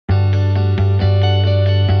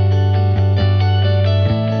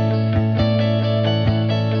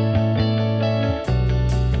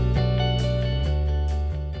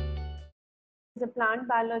plant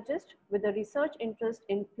biologist with a research interest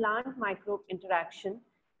in plant-microbe interaction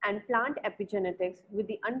and plant epigenetics with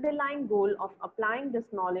the underlying goal of applying this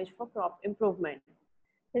knowledge for crop improvement.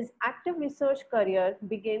 His active research career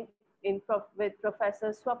began with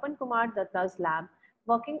Professor Swapan Kumar Datta's lab,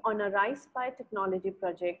 working on a Rice Biotechnology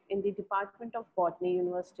project in the Department of Botany,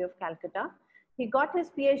 University of Calcutta. He got his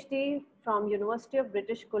PhD from University of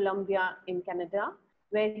British Columbia in Canada,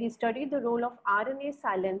 where he studied the role of RNA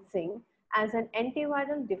silencing as an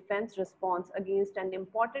antiviral defense response against an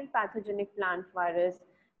important pathogenic plant virus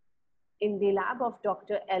in the lab of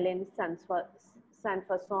Dr. Ellen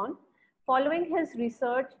Sanderson. Following his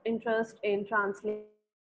research interest in translating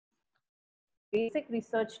basic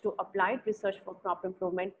research to applied research for crop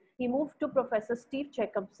improvement, he moved to Professor Steve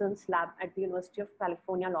Jacobson's lab at the University of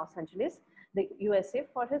California, Los Angeles, the USA,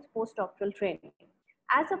 for his postdoctoral training.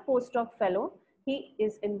 As a postdoc fellow, he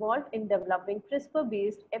is involved in developing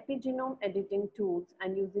CRISPR-based epigenome editing tools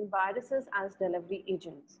and using viruses as delivery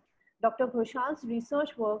agents. Dr. Ghoshal's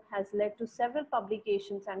research work has led to several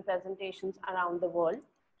publications and presentations around the world.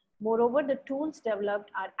 Moreover, the tools developed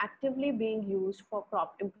are actively being used for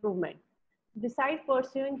crop improvement. Besides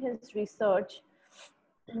pursuing his research,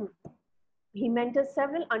 he mentors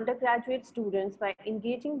several undergraduate students by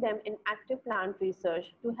engaging them in active plant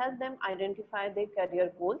research to help them identify their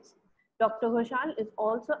career goals. Dr. Ghoshal is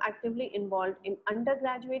also actively involved in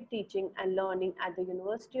undergraduate teaching and learning at the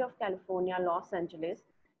University of California, Los Angeles.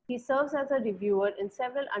 He serves as a reviewer in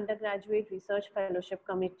several undergraduate research fellowship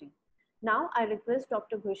committees. Now I request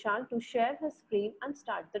Dr. Ghoshal to share his screen and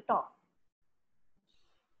start the talk.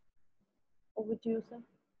 Over to you, sir.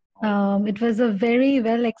 It was a very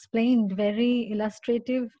well explained, very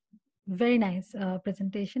illustrative, very nice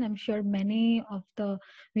presentation. I'm sure many of the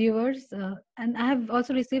viewers, and I have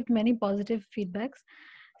also received many positive feedbacks.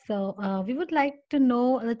 So we would like to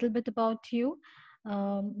know a little bit about you.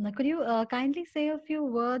 Could you kindly say a few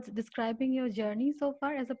words describing your journey so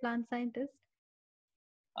far as a plant scientist?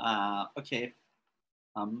 Okay.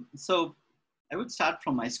 So I would start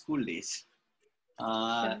from my school days.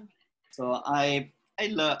 Sure. So I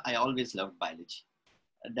always loved biology.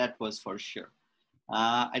 That was for sure.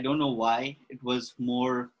 I don't know why. It was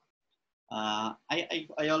more,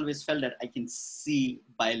 I always felt that I can see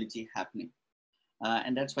biology happening.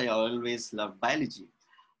 And that's why I always loved biology.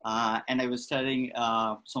 And I was studying,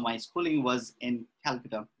 so my schooling was in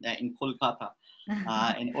Calcutta, in Kolkata,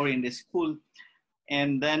 in Oriental school.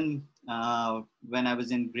 And then when I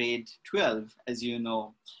was in grade 12, as you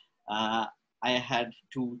know, I had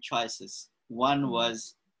two choices. One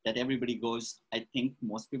was that everybody goes, I think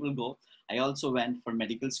most people go. I also went for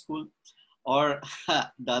medical school, or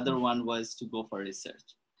the other one was to go for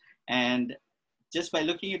research. And just by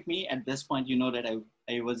looking at me at this point, you know that I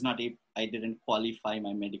didn't qualify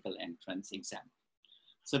my medical entrance exam.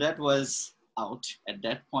 So that was out at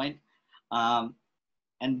that point. And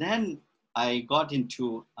then I got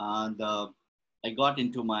into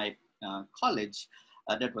my college,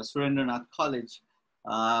 that was Surendranath College,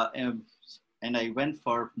 and I went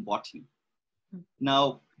for botany.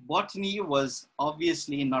 Now, botany was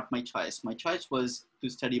obviously not my choice. My choice was to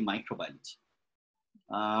study microbiology.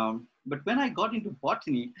 But when I got into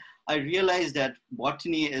botany, I realized that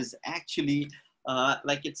botany is actually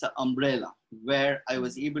like it's an umbrella where I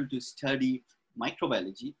was able to study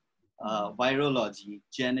microbiology, virology,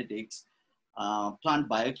 genetics, plant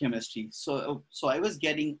biochemistry. So I was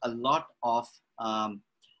getting a lot of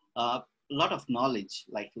knowledge,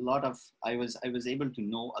 like I was able to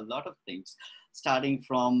know a lot of things, starting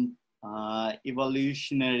from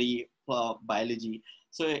evolutionary biology.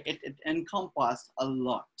 So it encompassed a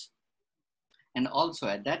lot. And also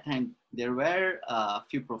at that time, there were a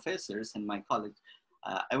few professors in my college.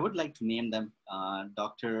 I would like to name them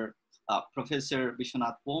Professor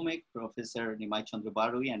Vishwanath Bhomik, Professor Nimai Chandra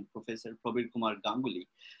Barui, and Professor Prabir Kumar Ganguly.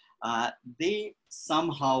 They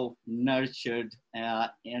somehow nurtured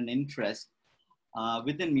an interest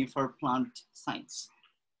within me for plant science.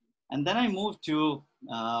 And then I moved to,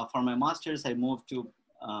 for my master's, I moved to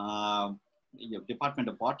Department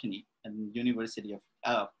of Botany and University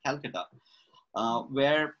of Calcutta,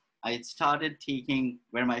 where I started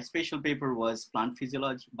where my special paper was plant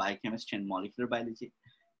physiology, biochemistry, and molecular biology.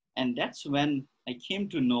 And that's when I came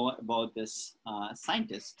to know about this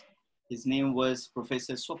scientist. His name was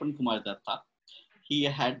Professor Swapan Kumar Datta. He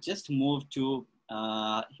had just moved to,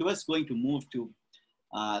 he was going to move to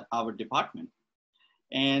our department.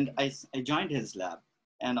 And I joined his lab.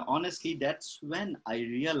 And honestly, that's when I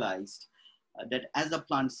realized that as a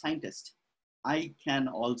plant scientist, I can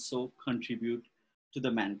also contribute to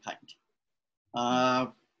the mankind.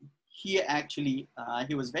 He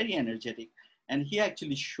was very energetic, And he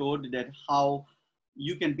actually showed that how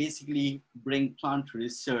you can basically bring plant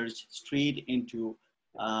research straight into,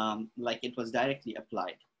 like it was directly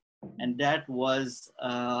applied. And that was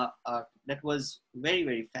very,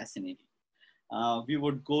 very fascinating. We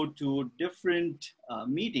would go to different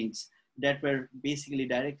meetings that were basically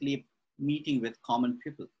directly meeting with common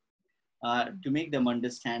people to make them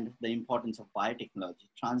understand the importance of biotechnology,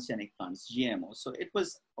 transgenic plants, GMO. So it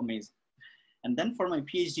was amazing. And then for my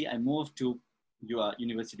PhD, I moved to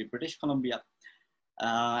University of British Columbia.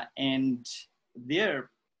 And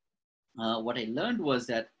there, what I learned was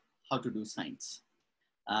that how to do science,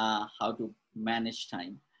 how to manage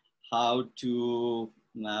time, how to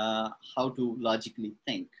logically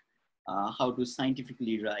think, how to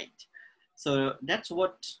scientifically write. So that's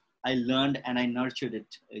what I learned, and I nurtured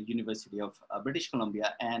it at University of British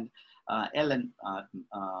Columbia. And Ellen,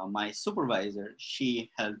 my supervisor, she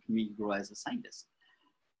helped me grow as a scientist.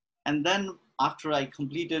 And then after I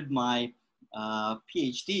completed my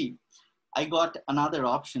PhD, I got another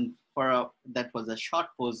option that was a short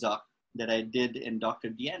postdoc that I did in Dr.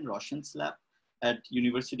 Deanne Roshan's lab at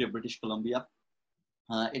University of British Columbia.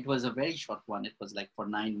 It was a very short one. It was like for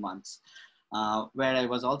 9 months, where I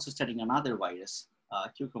was also studying another virus,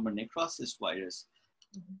 cucumber necrosis virus.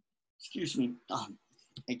 Excuse me,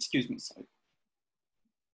 sorry.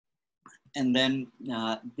 And then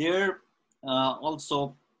there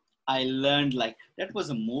also I learned, like, that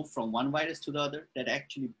was a move from one virus to the other that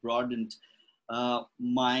actually broadened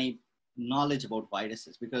my knowledge about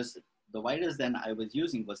viruses, because the virus then I was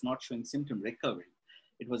using was not showing symptom recovery.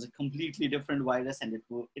 It was a completely different virus, and it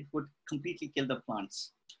would completely kill the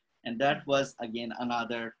plants. And that was, again,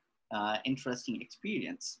 another interesting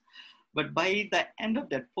experience. But by the end of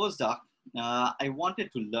that postdoc, I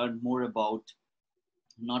wanted to learn more about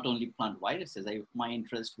not only plant viruses. My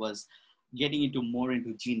interest was getting more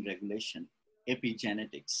into gene regulation,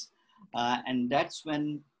 epigenetics. And that's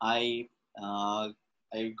when I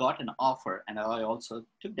got an offer, and I also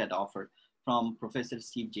took that offer from Professor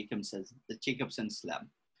Steve Jacobson's lab.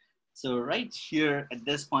 So right here at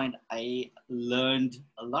this point, I learned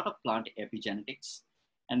a lot of plant epigenetics.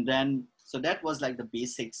 And then, so that was like the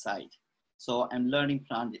basic side. So I'm learning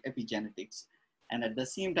plant epigenetics. And at the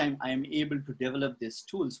same time, I am able to develop these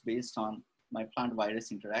tools based on my plant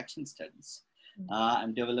virus interaction studies.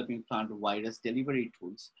 I'm developing plant virus delivery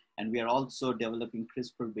tools. And we are also developing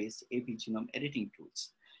CRISPR-based epigenome editing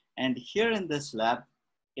tools. And here in this lab,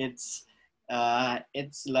 it's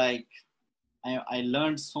like, I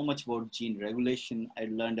learned so much about gene regulation. I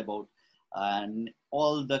learned about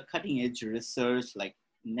all the cutting edge research, like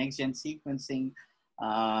next gen sequencing,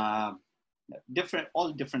 all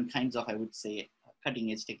different kinds of, I would say,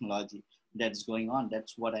 cutting edge technology that's going on.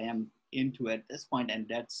 That's what I am into at this point, and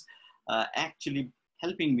that's actually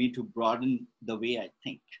helping me to broaden the way I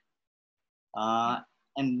think.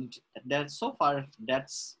 And that so far,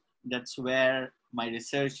 that's where my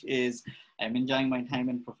research is. I'm enjoying my time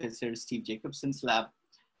in Professor Steve Jacobson's lab,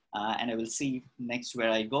 and I will see next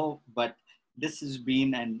where I go. But this has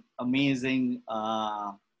been an amazing,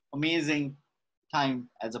 amazing time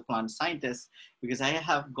as a plant scientist, because I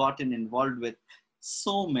have gotten involved with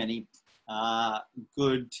so many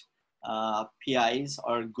good PIs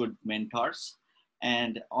or good mentors,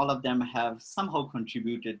 and all of them have somehow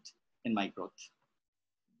contributed in my growth.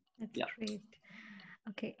 That's great.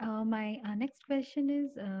 Okay, my next question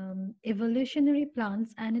is, evolutionary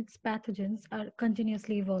plants and its pathogens are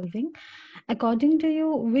continuously evolving. According to you,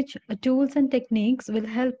 which tools and techniques will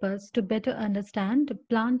help us to better understand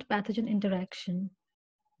plant-pathogen interaction?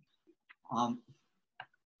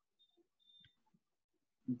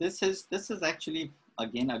 This is actually,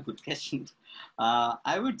 again, a good question.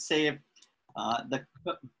 I would say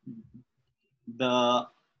the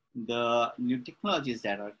new technologies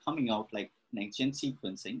that are coming out, like next-gen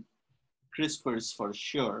sequencing, CRISPRs for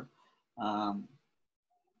sure.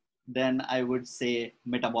 Then I would say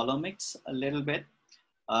metabolomics a little bit.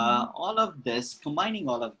 All of this, combining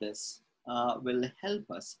all of this will help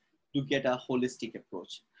us to get a holistic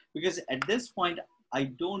approach. Because at this point, I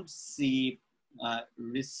don't see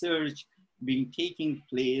research taking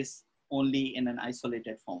place only in an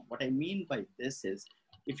isolated form. What I mean by this is,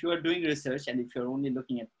 if you are doing research and if you're only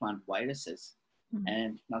looking at plant viruses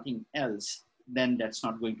and nothing else, then that's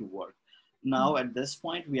not going to work. Now, at this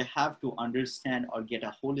point, we have to understand or get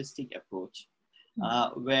a holistic approach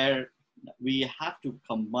where we have to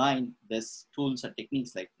combine these tools or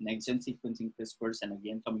techniques like next-gen sequencing, CRISPRs, and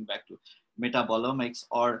again, coming back to metabolomics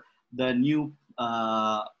or the new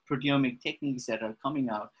proteomic techniques that are coming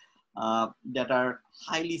out that are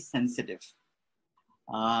highly sensitive.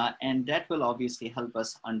 And that will obviously help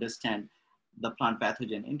us understand the plant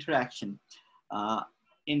pathogen interaction.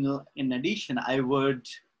 In addition,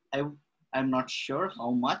 I'm not sure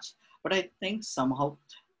how much, but I think somehow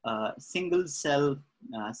single cell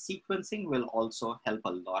sequencing will also help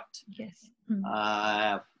a lot Yes.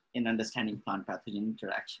 in understanding plant pathogen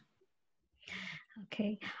interaction.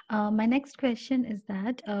 Okay. My next question is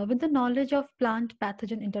that with the knowledge of plant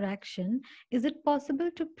pathogen interaction, is it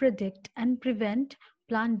possible to predict and prevent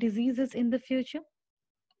plant diseases in the future?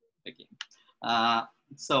 Okay. Uh,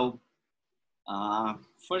 so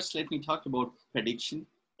first, let me talk about prediction,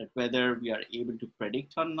 that whether we are able to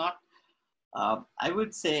predict or not. I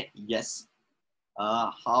would say yes.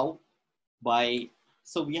 How?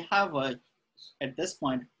 So we have at this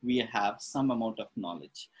point, we have some amount of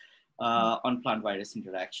knowledge on plant virus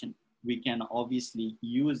interaction. We can obviously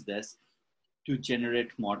use this to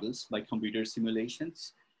generate models by computer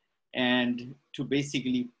simulations and to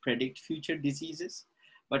basically predict future diseases.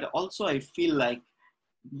 But also I feel like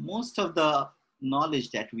most of the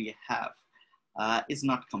knowledge that we have is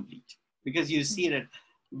not complete, because you see that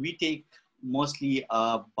we take mostly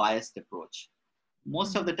a biased approach.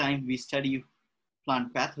 Most of the time we study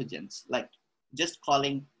plant pathogens, like just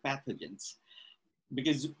calling pathogens,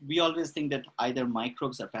 because we always think that either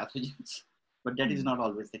microbes are pathogens, but that is not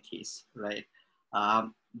always the case, right?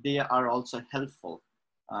 They are also helpful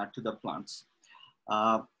to the plants.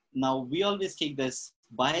 Now, we always take this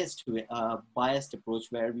biased approach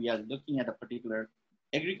where we are looking at a particular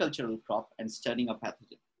agricultural crop and studying a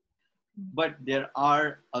pathogen. But there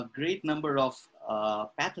are a great number of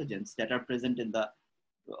pathogens that are present in the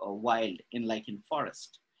wild, in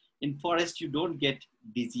forest. In forest, you don't get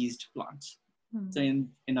diseased plants. So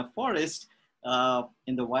in a forest,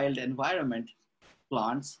 in the wild environment,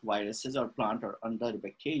 plants, viruses, or plant or under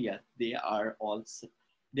bacteria, they are all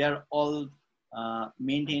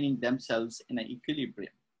maintaining themselves in an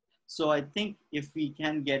equilibrium. So I think if we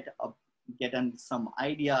can get some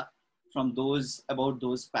idea from about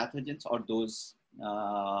those pathogens or those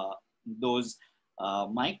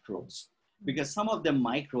microbes, because some of the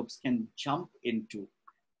microbes can jump into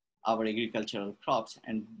our agricultural crops,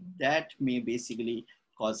 and that may basically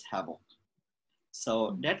cause havoc.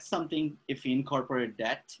 So that's something, if we incorporate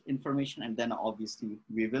that information, and then obviously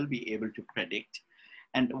we will be able to predict.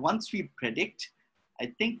 And once we predict,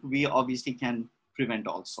 I think we obviously can prevent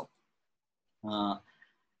also.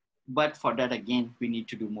 But for that, again, we need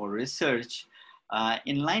to do more research.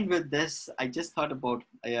 In line with this, I just thought about,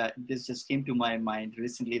 this just came to my mind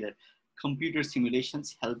recently, that computer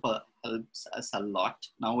simulations helps us a lot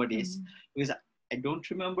nowadays. Because I don't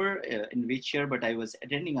remember in which year, but I was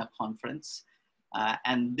attending a conference,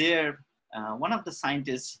 and there, one of the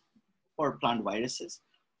scientists for plant viruses,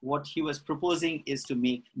 what he was proposing is to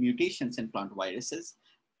make mutations in plant viruses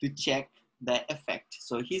to check the effect.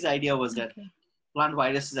 So his idea was that plant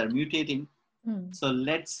viruses are mutating, so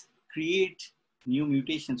let's create new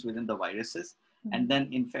mutations within the viruses and then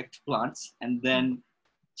infect plants and then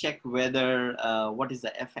check whether what is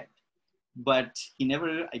the effect. But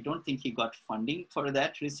I don't think he got funding for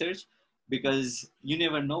that research, because you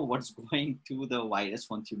never know what's going to the virus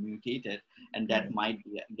once you mutate it, and that might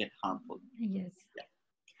get harmful. Yes. Yeah.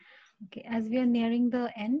 Okay, as we are nearing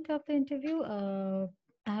the end of the interview, I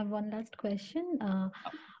have one last question.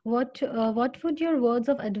 What would your words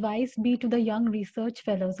of advice be to the young research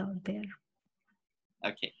fellows out there?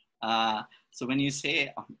 Okay, so when you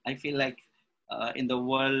say, I feel like in the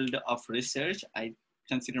world of research, I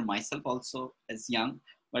consider myself also as young,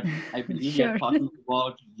 but I believe Sure. you're talking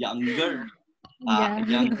about younger.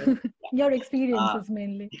 Your experiences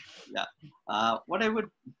mainly. Yeah. What I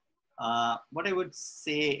would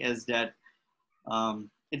say is that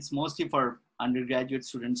it's mostly for undergraduate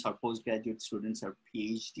students or postgraduate students or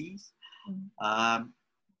PhDs.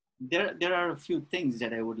 There are a few things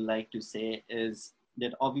that I would like to say is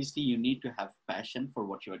that obviously you need to have passion for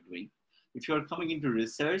what you're doing. If you're coming into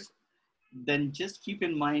research, then just keep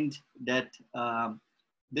in mind that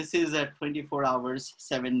this is a 24 hours,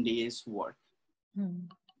 7 days work.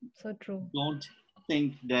 So true. Don't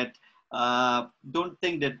think that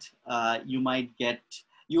you might get,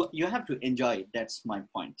 you have to enjoy it. That's my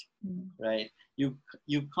point, right? You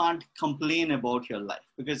can't complain about your life,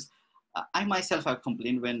 because I myself have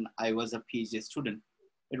complained when I was a PhD student.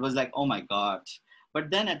 It was like, oh my God. But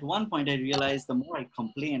then at one point I realized the more I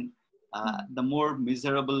complain, the more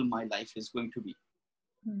miserable my life is going to be,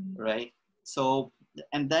 right? So,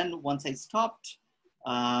 and then once I stopped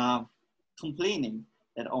complaining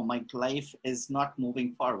that, oh, my life is not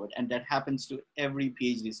moving forward, and that happens to every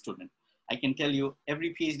PhD student. I can tell you,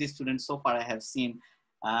 every PhD student so far I have seen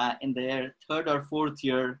in their 3rd or 4th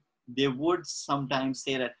year, they would sometimes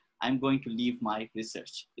say that I'm going to leave my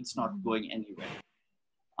research. It's not going anywhere.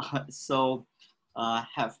 So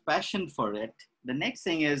have passion for it. The next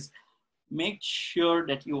thing is make sure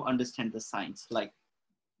that you understand the science, like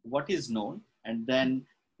what is known and then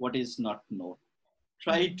what is not known.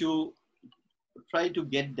 Try to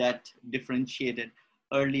get that differentiated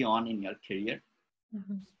early on in your career.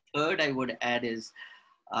 Third, I would add is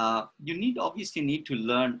you obviously need to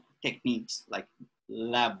learn techniques like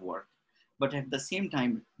lab work, but at the same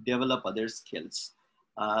time develop other skills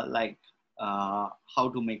like how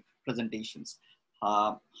to make presentations,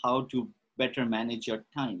 how to better manage your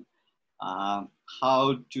time,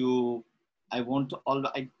 how to, I want to,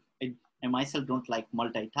 I myself don't like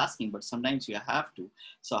multitasking, but sometimes you have to.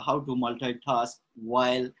 So how to multitask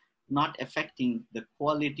while not affecting the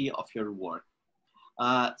quality of your work.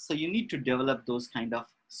 So you need to develop those kind of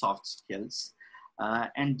soft skills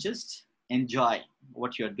and just enjoy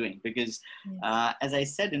what you're doing. Because as I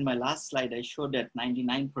said in my last slide, I showed that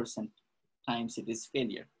 99% times it is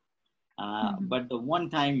failure. But the one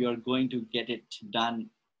time you're going to get it done,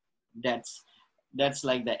 that's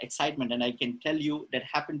like the excitement. And I can tell you that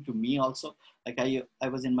happened to me also. Like I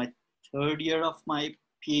was in my third year of my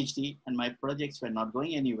PhD and my projects were not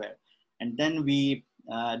going anywhere. And then we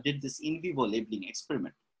did this in vivo labeling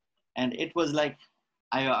experiment. And it was like,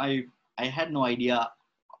 I had no idea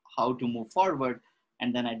how to move forward.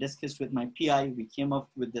 And then I discussed with my PI, we came up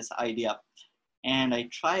with this idea and I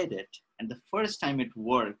tried it. And the first time it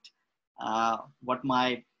worked, what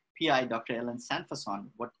my PI, Dr. Ellen Sanfason,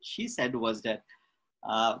 what she said was that,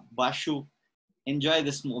 Bashu, enjoy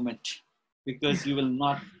this moment because you will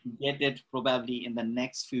not get it probably in the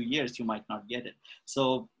next few years, you might not get it.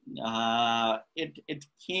 So it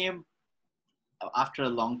came after a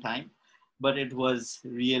long time, but it was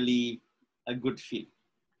really a good feel.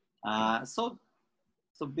 So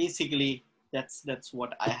basically that's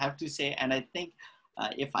what I have to say. And I think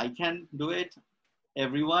if I can do it,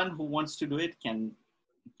 everyone who wants to do it can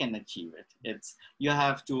achieve it. It's, you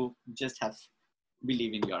have to just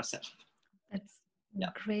believe in yourself. That's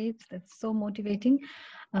great. That's so motivating.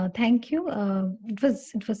 Thank you. It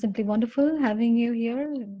was simply wonderful having you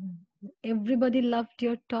here. Everybody loved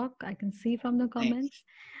your talk. I can see from the comments.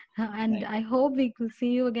 And Thanks. I hope we will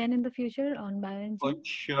see you again in the future on Bioingene. For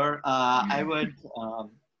sure. I would.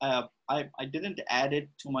 I didn't add it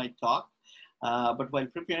to my talk, but while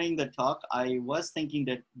preparing the talk, I was thinking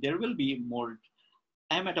that there will be more.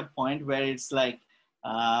 I'm at a point where it's like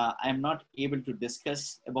I'm not able to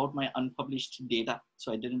discuss about my unpublished data,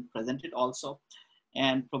 so I didn't present it also.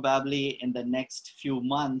 And probably in the next few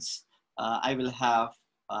months, I will have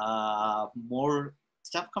more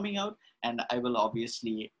stuff coming out, and I will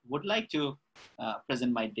obviously would like to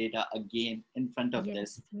present my data again in front of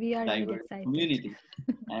this diverse community.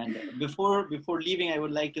 And before leaving, I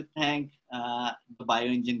would like to thank the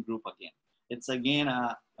Bioingene group again. It's again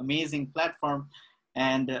an amazing platform.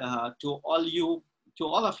 And to all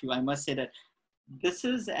of you, I must say that this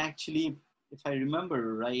is actually, if I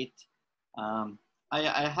remember right, I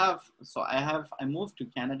moved to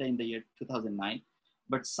Canada in the year 2009,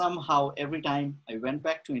 but somehow every time I went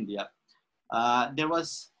back to India, there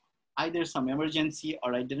was either some emergency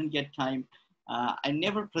or I didn't get time. I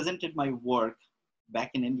never presented my work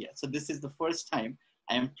back in India. So this is the first time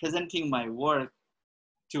I am presenting my work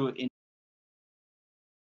to